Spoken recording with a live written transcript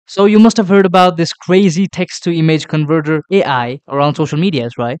So you must have heard about this crazy text to image converter AI around social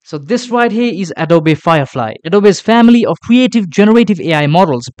medias, right? So this right here is Adobe Firefly. Adobe's family of creative generative AI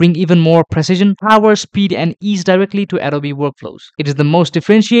models bring even more precision, power, speed, and ease directly to Adobe workflows. It is the most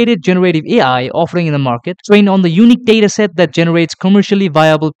differentiated generative AI offering in the market, trained on the unique dataset that generates commercially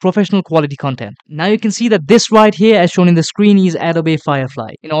viable professional quality content. Now you can see that this right here as shown in the screen is Adobe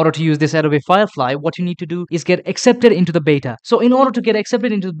Firefly. In order to use this Adobe Firefly, what you need to do is get accepted into the beta. So in order to get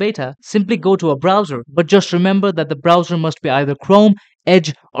accepted into the beta, simply go to a browser, but just remember that the browser must be either Chrome,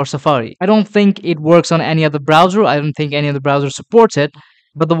 Edge, or Safari. I don't think it works on any other browser. I don't think any other browser supports it.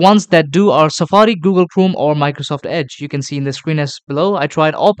 But the ones that do are Safari, Google Chrome, or Microsoft Edge. You can see in the screen as below, I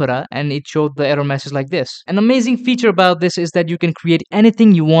tried Opera and it showed the error message like this. An amazing feature about this is that you can create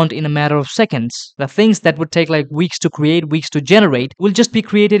anything you want in a matter of seconds. The things that would take like weeks to create, weeks to generate, will just be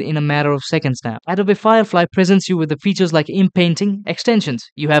created in a matter of seconds now. Adobe Firefly presents you with the features like in-painting, extensions.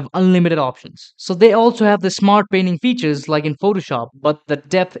 You have unlimited options. So they also have the smart painting features like in Photoshop, but the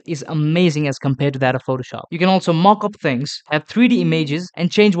depth is amazing as compared to that of Photoshop. You can also mock up things, have 3D images,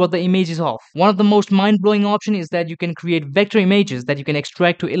 and change what the image is of. One of the most mind-blowing options is that you can create vector images that you can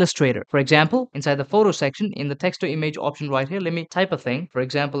extract to Illustrator. For example, inside the photo section, in the text to image option right here, let me type a thing. For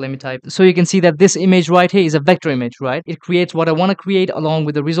example, let me type. So you can see that this image right here is a vector image, right? It creates what I want to create along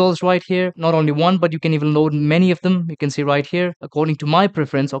with the results right here. Not only one, but you can even load many of them. You can see right here, according to my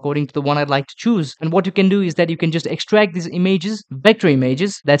preference, according to the one I'd like to choose. And what you can do is that you can just extract these images, vector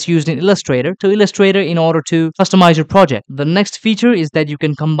images, that's used in Illustrator, to Illustrator in order to customize your project. The next feature is that you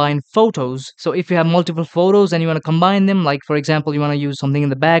can combine photos. So if you have multiple photos and you want to combine them, like for example you want to use something in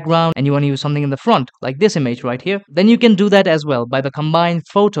the background and you want to use something in the front, like this image right here, then you can do that as well by the combine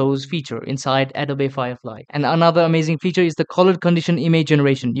photos feature inside Adobe Firefly. And another amazing feature is the color condition image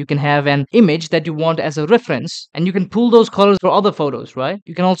generation. You can have an image that you want as a reference and you can pull those colors for other photos, right?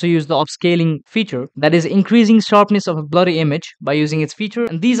 You can also use the upscaling feature, that is increasing sharpness of a blurry image by using its feature.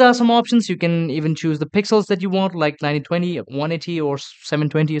 And these are some options. You can even choose the pixels that you want, like 1920, 180, or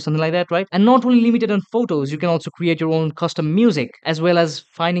 720 or something like that, right? And not only limited on photos, you can also create your own custom music as well as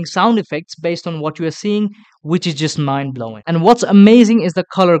finding sound effects based on what you are seeing, which is just mind-blowing. And what's amazing is the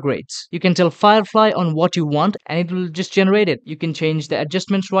color grades. You can tell Firefly on what you want and it will just generate it. You can change the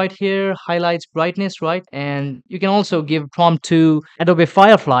adjustments right here, highlights, brightness, right? And you can also give prompt to Adobe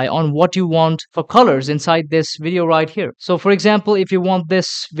Firefly on what you want for colors inside this video right here. So for example, if you want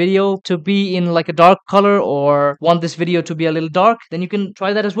this video to be in like a dark color or want this video to be a little dark, then you can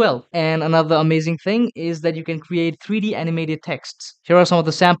try that as well. And another amazing thing is that you can create 3D animated texts. Here are some of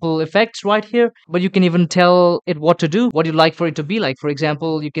the sample effects right here, but you can even tell it what to do, what you'd like for it to be like. For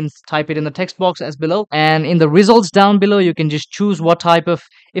example, you can type it in the text box as below, and in the results down below you can just choose what type of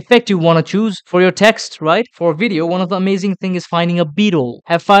effect you want to choose for your text, right? For video, one of the amazing thing is finding a b-roll.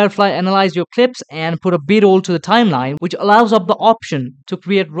 Have Firefly analyze your clips and put a b-roll to the timeline, which allows up the option to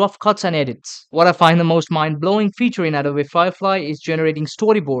create rough cuts and edits. What I find the most mind-blowing feature in Adobe Firefly is generating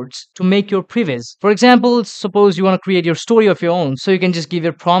storyboards to make your previz. For example, suppose you want to create your story of your own, so you can just give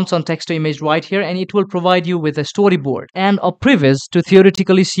your prompts on text to image right here and it will provide you with a storyboard and a previz to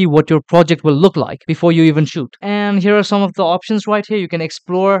theoretically see what your project will look like before you even shoot. And here are some of the options right here. You can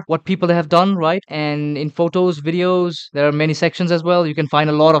explore what people have done, right? And in photos, videos, there are many sections as well. You can find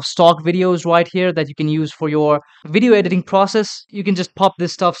a lot of stock videos right here that you can use for your video editing process. You can just pop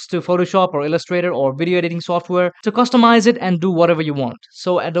this stuff to Photoshop or Illustrator or video editing software to customize it and do whatever you want.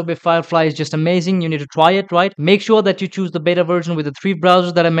 So Adobe Firefly is just amazing. You need to try it, right? Make sure that you choose the beta version with the 3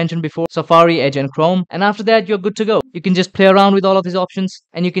 browsers that I mentioned before, Safari, Edge, and Chrome. And after that, you're good to go. You can just play around with all of these options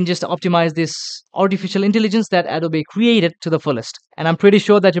and you can just optimize this artificial intelligence that Adobe created to the fullest. And I'm pretty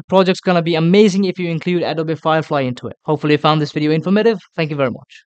sure that your project's gonna be amazing if you include Adobe Firefly into it. Hopefully you found this video informative. Thank you very much.